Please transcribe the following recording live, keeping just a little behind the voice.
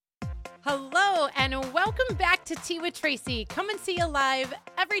Hello, and welcome back to Tea with Tracy. Come and see you live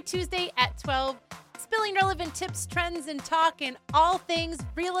every Tuesday at 12, spilling relevant tips, trends, and talk in all things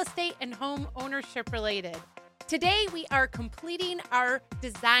real estate and home ownership related. Today, we are completing our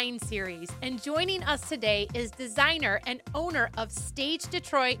design series, and joining us today is designer and owner of Stage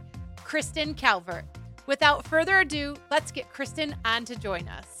Detroit, Kristen Calvert. Without further ado, let's get Kristen on to join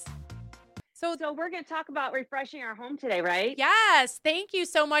us. So we're going to talk about refreshing our home today, right? Yes, thank you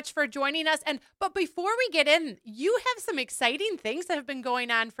so much for joining us. But before we get in, you have some exciting things that have been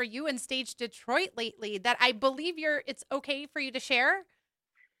going on for you in Stage Detroit lately that I believe it's okay for you to share.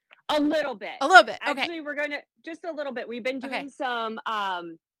 A little bit. A little bit. Okay. Actually, we're going to just a little bit. We've been doing Okay.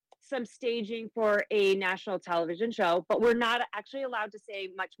 some staging for a national television show, but we're not actually allowed to say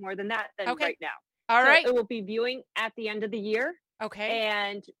much more than that Okay. right now. All right. It will be viewing at the end of the year. Okay.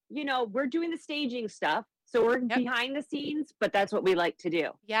 And, we're doing the staging stuff. So we're behind the scenes, but that's what we like to do.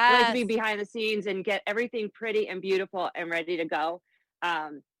 Yes. We like to be behind the scenes and get everything pretty and beautiful and ready to go.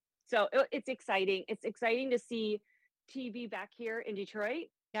 It's exciting. It's exciting to see TV back here in Detroit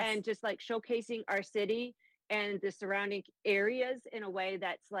and just like showcasing our city and the surrounding areas in a way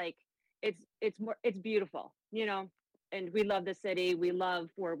that's like, it's beautiful, and we love the city. We love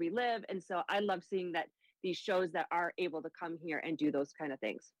where we live. And so I love seeing that these shows that are able to come here and do those kind of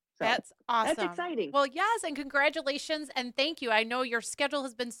things. So that's awesome. That's exciting. Well, yes, and congratulations and thank you. I know your schedule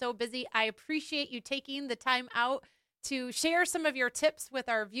has been so busy. I appreciate you taking the time out to share some of your tips with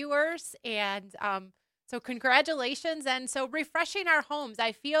our viewers. And so congratulations. And so refreshing our homes,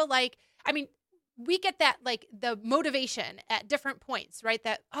 I feel like, we get that like the motivation at different points, right?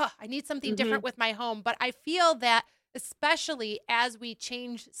 That, I need something different with my home. But I feel that especially as we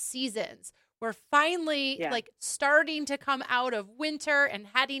change seasons, we're finally like starting to come out of winter and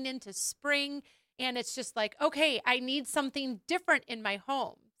heading into spring. And it's just like, okay, I need something different in my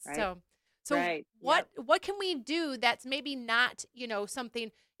home. Right. So what can we do that's maybe not,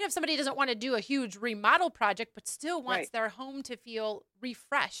 something, if somebody doesn't want to do a huge remodel project, but still wants their home to feel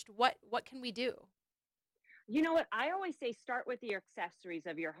refreshed, what can we do? You know what? I always say start with your accessories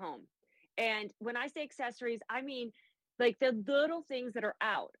of your home. And when I say accessories, I mean like the little things that are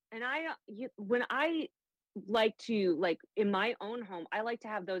out. And when I like to like in my own home, I like to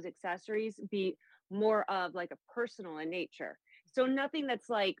have those accessories be more of like a personal in nature. So nothing that's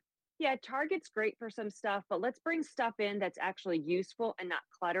like, yeah, Target's great for some stuff, but let's bring stuff in that's actually useful and not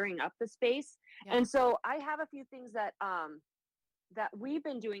cluttering up the space. Yeah. And so I have a few things that we've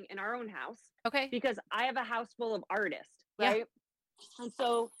been doing in our own house. Okay. Because I have a house full of artists, right? Yeah. And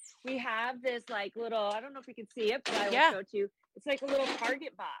so we have this like little, I don't know if you can see it, but I will show to you. It's like a little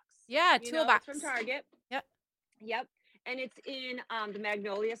Target box. Yeah, toolbox. It's from Target. Yep. And it's in the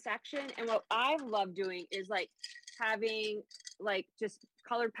Magnolia section. And what I love doing is like having like just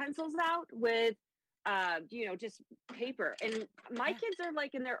colored pencils out with just paper. And my kids are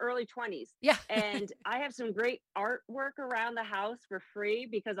like in their early 20s. Yeah. And I have some great artwork around the house for free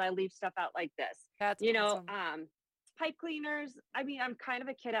because I leave stuff out like this. That's awesome. Pipe cleaners. I mean, I'm kind of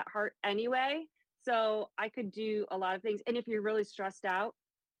a kid at heart anyway, so I could do a lot of things. And if you're really stressed out,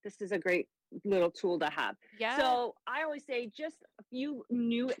 this is a great little tool to have. Yeah. So I always say just a few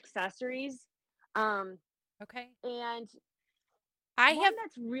new accessories. Okay. And one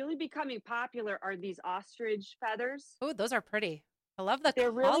that's really becoming popular are these ostrich feathers. Oh, those are pretty. I love the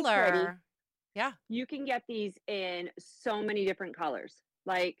They're color. Really pretty. Yeah. You can get these in so many different colors,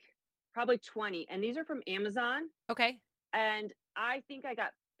 like probably 20. And these are from Amazon. Okay. And I think I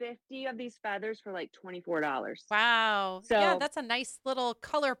got 50 of these feathers for like $24. Wow. So yeah, that's a nice little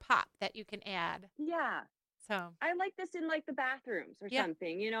color pop that you can add. Yeah. So I like this in like the bathrooms or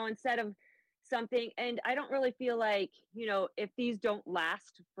something, instead of something. And I don't really feel like, if these don't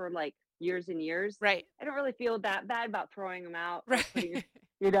last for like years and years, right. I don't really feel that bad about throwing them out. Right.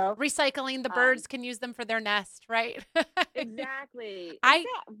 Recycling, the birds can use them for their nest, right? Exactly.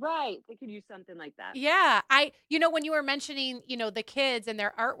 Right. They could use something like that. Yeah. When you were mentioning, the kids and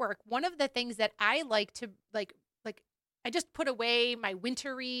their artwork, one of the things that I like to like I just put away my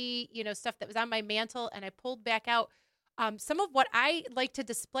wintry, stuff that was on my mantle and I pulled back out. Some of what I like to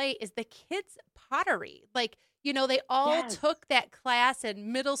display is the kids' pottery. Like, they all took that class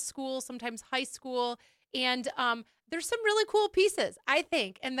in middle school, sometimes high school. And there's some really cool pieces, I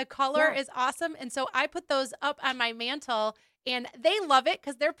think. And the color is awesome. And so I put those up on my mantle and they love it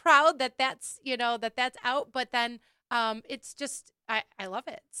because they're proud that that's out. But then it's just, I love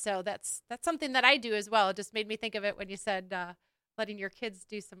it. So that's something that I do as well. It just made me think of it when you said letting your kids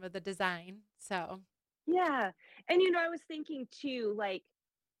do some of the design. So. Yeah. And, I was thinking too, like,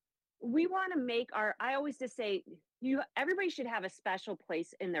 we want to make I always just say, everybody should have a special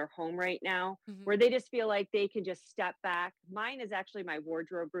place in their home right now Mhm. where they just feel like they can just step back. Mine is actually my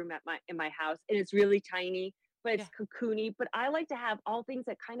wardrobe room at my in my house, and it's really tiny, but Yeah. it's cocoony. But I like to have all things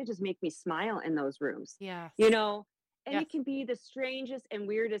that kind of just make me smile in those rooms, you Yes. know? And Yes. it can be the strangest and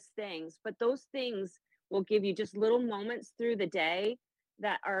weirdest things, but those things will give you just little moments through the day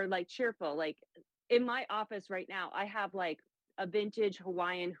that are like cheerful. Like in my office right now, I have like a vintage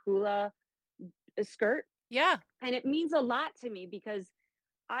Hawaiian hula skirt, Yeah. and it means a lot to me because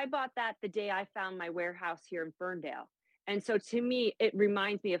I bought that the day I found my warehouse here in Ferndale. And so to me, it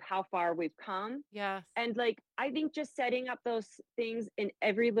reminds me of how far we've come. Yes. And like, I think just setting up those things in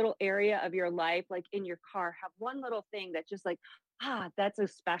every little area of your life, like in your car, have one little thing that just like, that's a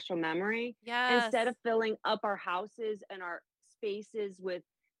special memory. Yes. Instead of filling up our houses and our spaces with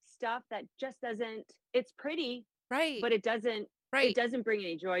stuff that just doesn't, it's pretty, Right. but it Right. doesn't bring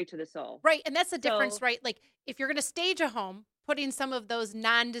any joy to the soul. Right. And that's the difference, So right? Like if you're going to stage a home, putting some of those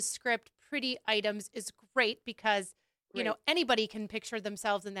nondescript pretty items is great because, great. anybody can picture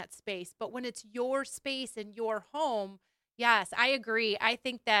themselves in that space. But when it's your space and your home, yes, I agree. I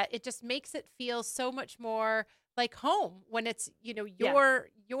think that it just makes it feel so much more like home when it's, Yeah.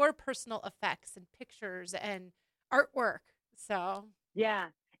 your personal effects and pictures and artwork. So,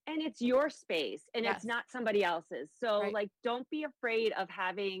 Yeah. And it's your space and it's yes. not somebody else's. So, Right. like, don't be afraid of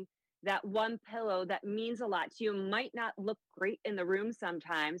having that one pillow that means a lot to you. Might not look great in the room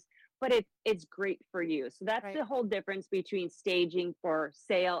sometimes, but it's great for you. So that's Right. the whole difference between staging for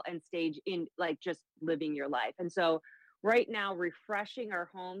sale and stage in like just living your life. And so right now refreshing our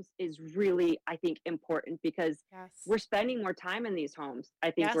homes is really I think important because Yes. we're spending more time in these homes.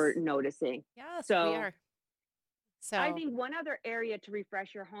 I think we're Yes. noticing. Yes, we So are. I So, think one other area to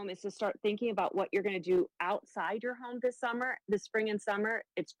refresh your home is to start thinking about what you're going to do outside your home this summer, this spring and summer.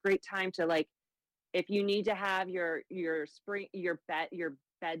 It's great time to like if you need to have your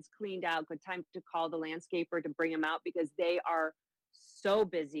beds cleaned out, good time to call the landscaper to bring them out because they are so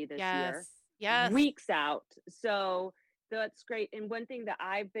busy this year, yes. Yes. weeks out. So that's great. And one thing that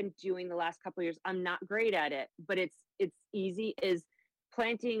I've been doing the last couple of years, I'm not great at it, but it's easy is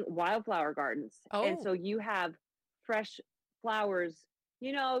planting wildflower gardens. And Oh, so you have fresh flowers.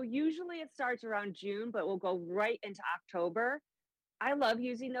 Usually it starts around June, but we'll go right into October. I love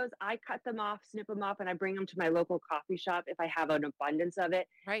using those. I cut them off, snip them off, and I bring them to my local coffee shop if I have an abundance of it.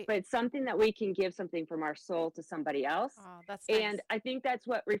 right. But it's something that we can give something from our soul to somebody else. Oh, that's And nice. I think that's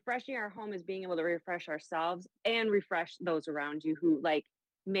what refreshing our home is being able to refresh ourselves and refresh those around you who like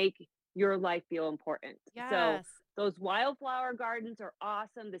make your life feel important. So Yes. those wildflower gardens are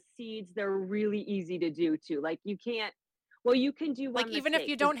awesome. The seeds, they're really easy to do too. Like you can do Like one even if mistake,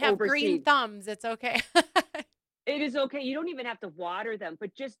 you is don't have green overseed. thumbs, it's okay. It is okay. You don't even have to water them,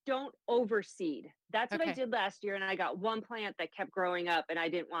 but just don't overseed. That's what I Okay. did last year, and I got one plant that kept growing up, and I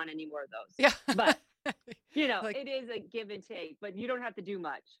didn't want any more of those. Yeah. But, Like, it is a give and take, but you don't have to do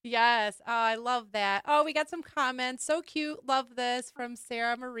much. yes. Oh, I love that. Oh, we got some comments. So cute. Love this from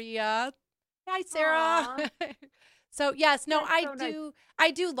Sarah Maria. Hi, Sarah. Aw, So yes, no, that's so nice.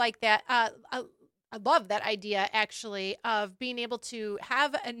 I do like that. I love that idea actually of being able to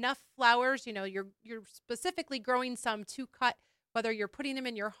have enough flowers. You're specifically growing some to cut, whether you're putting them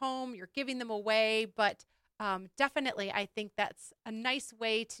in your home, you're giving them away, but definitely, I think that's a nice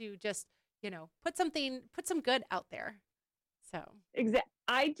way to just put some good out there. So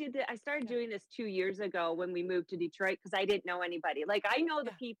I started yeah, doing this 2 years ago when we moved to Detroit because I didn't know anybody. Like, I know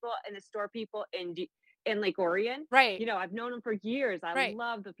the yeah, people and the store people in Lake Orion. right, I've known them for years. I right,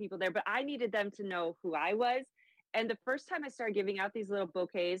 love the people there, but I needed them to know who I was. And the first time I started giving out these little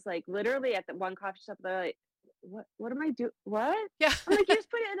bouquets, like, literally at the one coffee shop, they're like, "What am I do what?" yeah, I'm like, "You just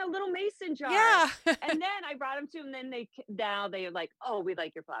put it in a little mason jar." yeah, And then I brought them to them, then now they're like, "Oh, we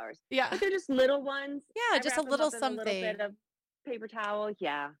like your flowers." yeah, But they're just little ones. yeah, I just a wrap them little up in a little bit something. of paper towel.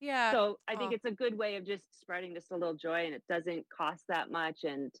 Yeah. Yeah. So I think Oh, it's a good way of just spreading just a little joy and it doesn't cost that much.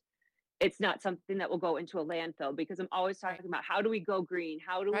 And it's not something that will go into a landfill because I'm always right, talking about how do we go green?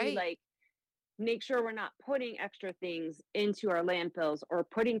 How do we right. like make sure we're not putting extra things into our landfills or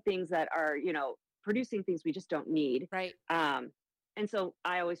putting things that are, producing things we just don't need. Right. Um, and so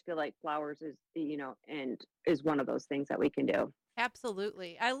I always feel like flowers and is one of those things that we can do.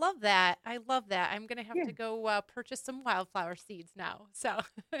 Absolutely. I love that. I love that. I'm going to have Yeah. to go purchase some wildflower seeds now. So,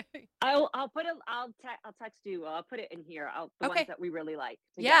 I'll put it. I'll text you. I'll put it in here. The ones okay. that we really like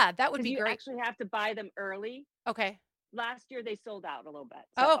to get Yeah, that would because be you great. actually have to buy them early. Okay. Last year they sold out a little bit,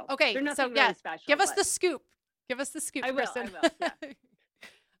 Oh, so okay. they're So, nothing yeah, really special. give us But the scoop. Give us the scoop, I will. I Kristen. will. Yeah.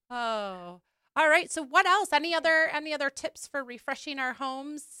 Oh. All right. So, what else? Yeah. Any other tips for refreshing our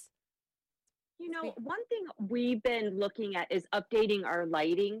homes? One thing we've been looking at is updating our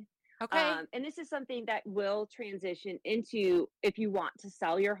lighting. Okay. And this is something that will transition into if you want to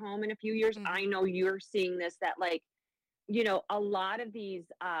sell your home in a few years. I Mhm. know you're seeing this that like, a lot of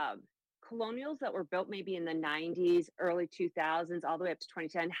these colonials that were built maybe in the 90s, early 2000s, all the way up to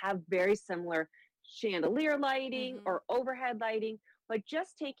 2010 have very similar chandelier lighting Mhm. or overhead lighting. But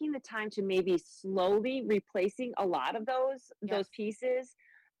just taking the time to maybe slowly replacing a lot of those Yes. pieces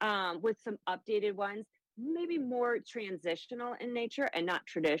with some updated ones, maybe more transitional in nature and not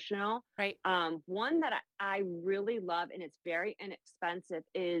traditional. Right. One that I really love and it's very inexpensive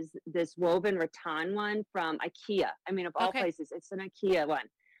is this woven rattan one from IKEA. I mean, of all Okay. places, it's an IKEA one.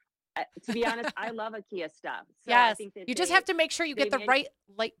 To be honest, I love IKEA stuff. So I Yes. think that You just have to make sure you get they the man right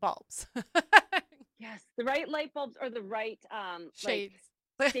light bulbs. yes, the right light bulbs or the right like Shades.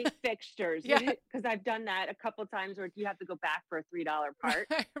 sink fixtures Yeah. because I've done that a couple times where you have to go back for a $3 part.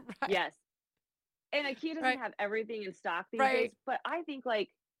 Right. Right. Yes. And IKEA doesn't Right. have everything in stock these days, Right. but I think like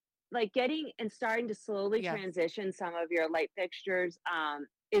getting and starting to slowly Yes. transition some of your light fixtures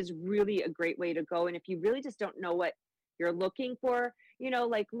is really a great way to go. And if you really just don't know what you're looking for,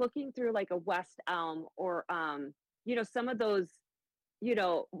 like looking through like a West Elm or some of those,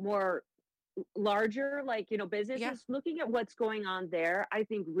 more larger like Yeah. businesses, looking at what's going on there I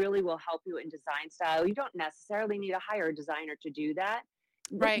think really will help you in design style. You don't necessarily need to hire a designer to do that.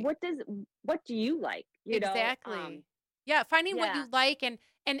 Like Right. what do you like, Exactly. Yeah, finding what yeah. you like and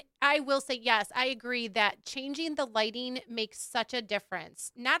I will say yes, I agree that changing the lighting makes such a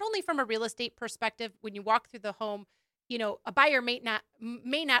difference. Not only from a real estate perspective when you walk through the home, a buyer may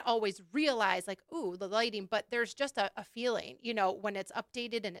not always realize like, "Ooh, the lighting," but there's just a feeling, when it's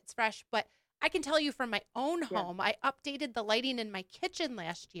updated and it's fresh, but I can tell you from my own Yeah. home, I updated the lighting in my kitchen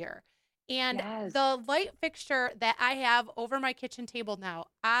last year. And Yes. the light fixture that I have over my kitchen table now,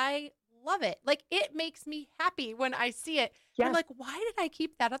 I love it. Like it makes me happy when I see it. I'm Yes. like, why did I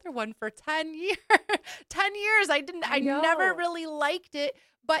keep that other one for 10 years? 10 years. I I never know. really liked it,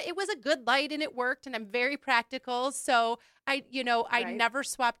 but it was a good light and it worked and I'm very practical. So I Right. never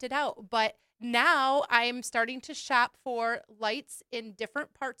swapped it out. But now I'm starting to shop for lights in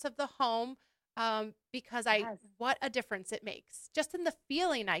different parts of the home because Yes. what a difference it makes just in the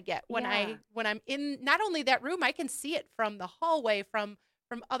feeling I get Yeah. when I'm in not only that room, I can see it from the hallway from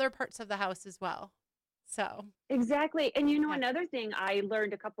other parts of the house as well. So, Exactly. And yeah. another thing I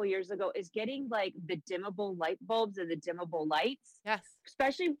learned a couple years ago is getting like the dimmable light bulbs and the dimmable lights, Yes.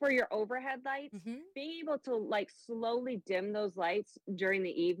 especially for your overhead lights. Mhm. Being able to like slowly dim those lights during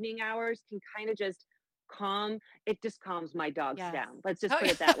the evening hours can kind of just it just calms my dogs Yes. down. Let's just Oh, put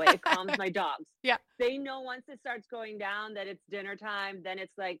it that way. It calms yeah. my dogs. Yeah. They know once it starts going down that it's dinner time, then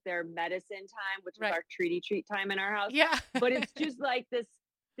it's like their medicine time, which is Right. our treaty treat time in our house. Yeah. But it's just like this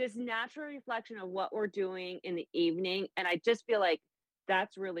natural reflection of what we're doing in the evening. And I just feel like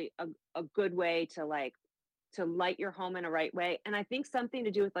that's really a good way to like to light your home in a right way. And I think something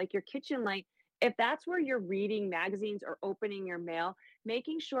to do with like your kitchen light, if that's where you're reading magazines or opening your mail,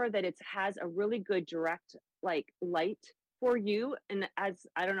 making sure that it has a really good direct like light for you. And as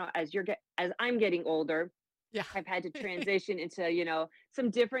I don't know, as I'm getting older, Yeah. I've had to transition into,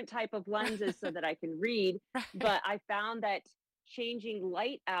 some different type of lenses so that I can read. Right. But I found that changing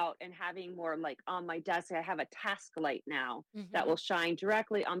light out and having more like on my desk, I have a task light now that will Mhm. shine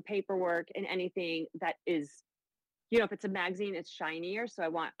directly on paperwork and anything that is, if it's a magazine, it's shinier. So I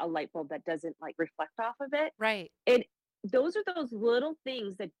want a light bulb that doesn't like reflect off of it. Right. And those are those little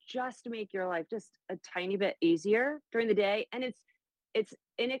things that just make your life just a tiny bit easier during the day. And it's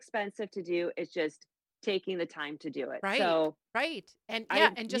inexpensive to do. It's just taking the time to do it. Right. So Right. And yeah,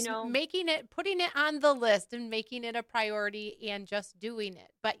 I, and just putting it on the list and making it a priority and just doing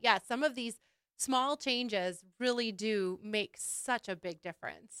it. But yeah, some of these small changes really do make such a big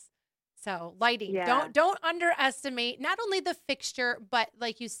difference. So, lighting, yeah, don't underestimate not only the fixture, but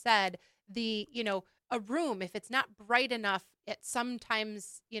like you said, a room if it's not bright enough at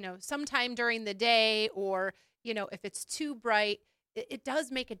sometimes, sometime during the day or, if it's too bright, it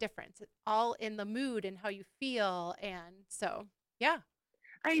does make a difference. It's all in the mood and how you feel. And so, yeah,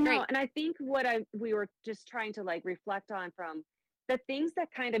 I it's know. great. And I think we were just trying to like reflect on from the things that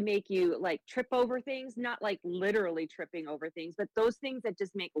kind of make you like trip over things, not like literally tripping over things, but those things that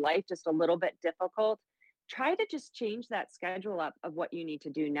just make life just a little bit difficult. Try to just change that schedule up of what you need to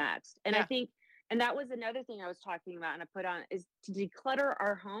do next. And I Yeah. think, and that was another thing I was talking about and I put on is to declutter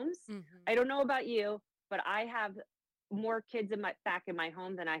our homes. Hmm. I don't know about you, but I have more kids back in my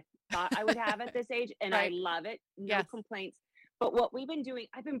home than I thought I would have at this age. And I Right. love it. No Yes. complaints, but what we've been doing,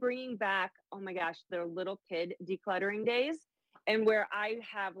 I've been bringing back, oh my gosh, the little kid decluttering days. and where I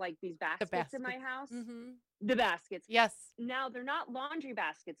have like these The baskets in my baskets. house, Mm-hmm. the baskets. Yes. Now they're not laundry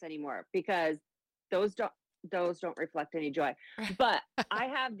baskets anymore because those don't those don't reflect any joy. But I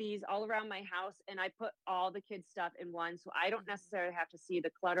have these all around my house and I put all the kids' stuff in one so I don't Mhm. necessarily have to see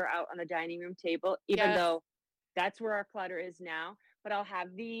the clutter out on the dining room table, even Yes. though that's where our clutter is now. But I'll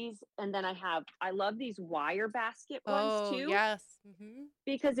have these and then I love these wire basket ones Oh, too. yes. Mm-hmm.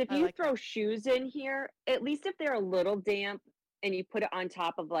 Because if I you like throw that. shoes in here, at least if they're a little damp and you put it on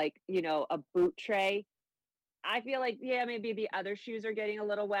top of like, a boot tray, I feel like, yeah, maybe the other shoes are getting a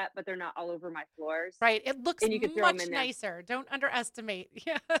little wet, but they're not all over my floors, Right. It looks and you could throw them much in there. nicer. Don't underestimate.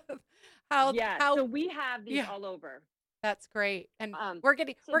 Yeah. Yeah, How so we have these yeah. all over. That's great. And Um, we're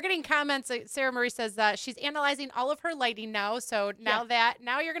so getting comments. Sarah Marie says she's analyzing all of her lighting now. So yes,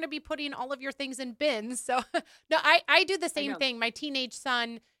 now you're going to be putting all of your things in bins. So no, I do the I same know. thing. My teenage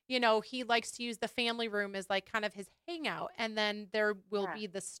son, he likes to use the family room as like kind of his hangout, and then there will Yeah, be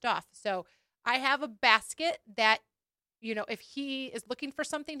the stuff. So I have a basket that if he is looking for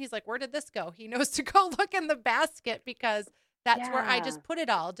something, he's like, "Where did this go?" He knows to go look in the basket because that's where I yeah, just put it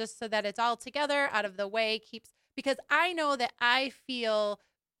all, just so that it's all together, out of the way, keeps because I know that I feel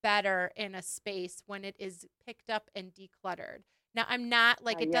better in a space when it is picked up and decluttered. Now, I'm not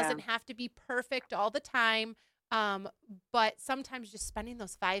like it yeah, doesn't have to be perfect all the time, um, but sometimes just spending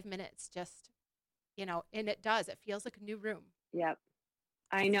those 5 minutes, and it does. It feels like a new room. yep.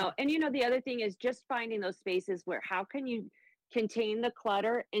 I know. So And the other thing is just finding those spaces where how can you contain the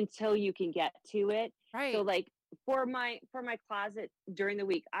clutter until you can get to it. So right, like for my closet during the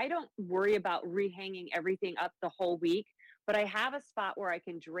week, I don't worry about rehanging everything up the whole week, but I have a spot where I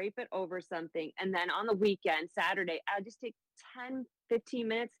can drape it over something and then on the weekend, Saturday, I'll just take 10-15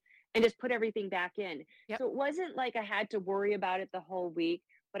 minutes and just put everything back in. yep, So it wasn't like I had to worry about it the whole week,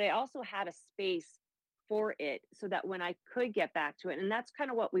 but I also had a space for it so that when I could get back to it, and that's kind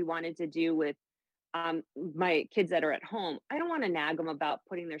of what we wanted to do with my kids that are at home. I don't want to nag them about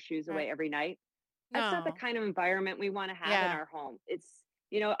putting their shoes right, away every night. That's not the no, kind of environment we want to have in yeah, our home.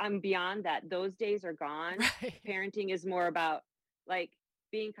 I'm beyond that. Those days are gone. right, Parenting is more about like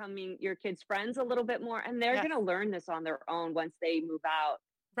becoming your kids' friends a little bit more, and they're yes, going to learn this on their own once they move out,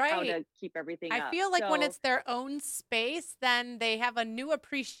 how right. to keep everything I up. feel like when So, it's their own space, then they have a new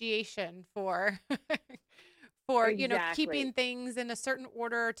appreciation for for, exactly. keeping things in a certain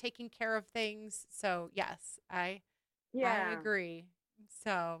order, taking care of things. So, yes, I Yeah. agree.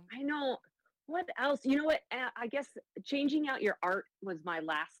 So, I know. What else? You know what? I guess changing out your art was my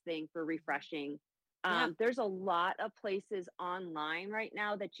last thing for mhm. refreshing. Yeah. There's a lot of places online right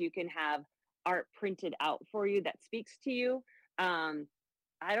now that you can have art printed out for you that speaks to you. Um,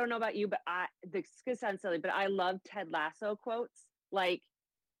 I don't know about you, but this could sound silly, but I love Ted Lasso quotes. Like,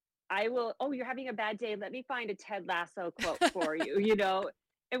 I will, oh, you're having a bad day. Let me find a Ted Lasso quote for you,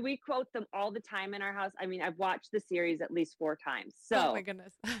 And we quote them all the time in our house. I mean, I've watched the series at least 4 times. Oh my So,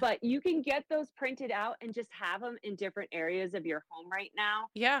 goodness. but you can get those printed out and just have them in different areas of your home right now,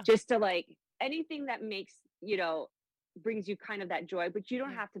 Yeah. just to like anything that brings you kind of that joy, but you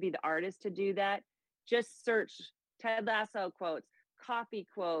don't Yeah. have to be the artist to do that. Just search Ted Lasso quotes, coffee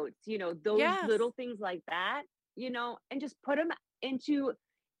quotes, those Yes. little things like that, and just put them into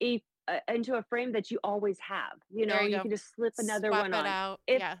a into a frame that you always have, There you and you go. can just slip another Swap one it on. out.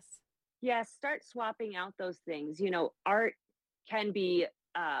 If Yes. Yeah, start swapping out those things. Art can be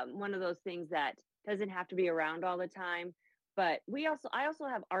one of those things that doesn't have to be around all the time. But I also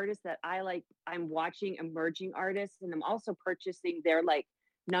have artists that I like. I'm watching emerging artists, and I'm also purchasing their like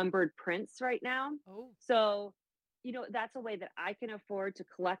numbered prints right now. Oh, So, that's a way that I can afford to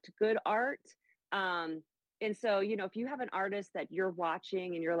collect good art. Um, and so, if you have an artist that you're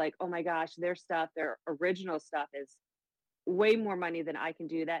watching and you're like, oh my gosh, their original stuff is way more money than I can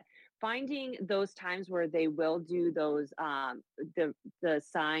do that. Finding those times where they will do those the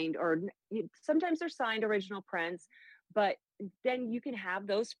signed sometimes they're signed original prints, but then you can have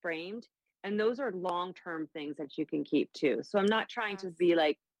those framed and those are long-term things that you can keep too. So I'm not trying to yes. be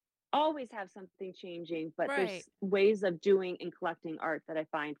like always have something changing, but Right. there's ways of doing and collecting art that I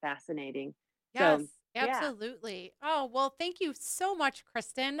find fascinating. Yes, So, yeah. absolutely. Oh, well, thank you so much,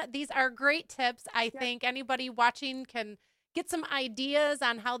 Kristen. These are great tips. I Yep. think anybody watching can get some ideas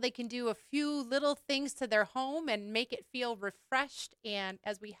on how they can do a few little things to their home and make it feel refreshed. And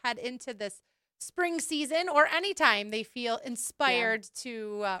as we head into this spring season or anytime they feel Yeah. inspired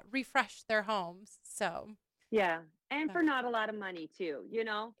to refresh their homes. Yeah, and So, for not a lot of money too, Do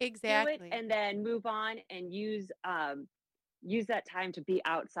it exactly. and then move on and use that time to be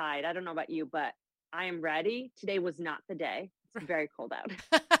outside. I don't know about you, but I am ready. Today was not the day. It's very cold out.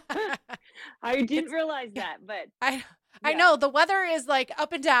 I didn't It's realize yeah. that, but I I know the weather is like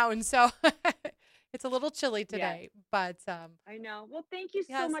up and down, so it's a little chilly today, but I know. Well, thank you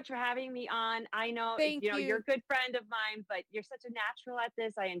so much for having me on. I know, thank you. You're a good friend of mine, but you're such a natural at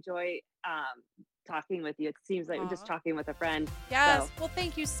this. I enjoy talking with you. It seems like we're just talking with a friend. Yes. So. Well,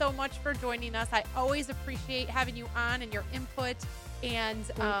 thank you so much for joining us. I always appreciate having you on and your input. And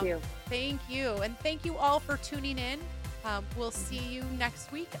thank you. Thank you. And thank you all for tuning in. We'll see you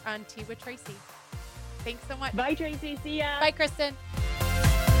next week on Tea with Tracy. Thanks so much. Bye, Tracy. See ya. Bye, Kristen.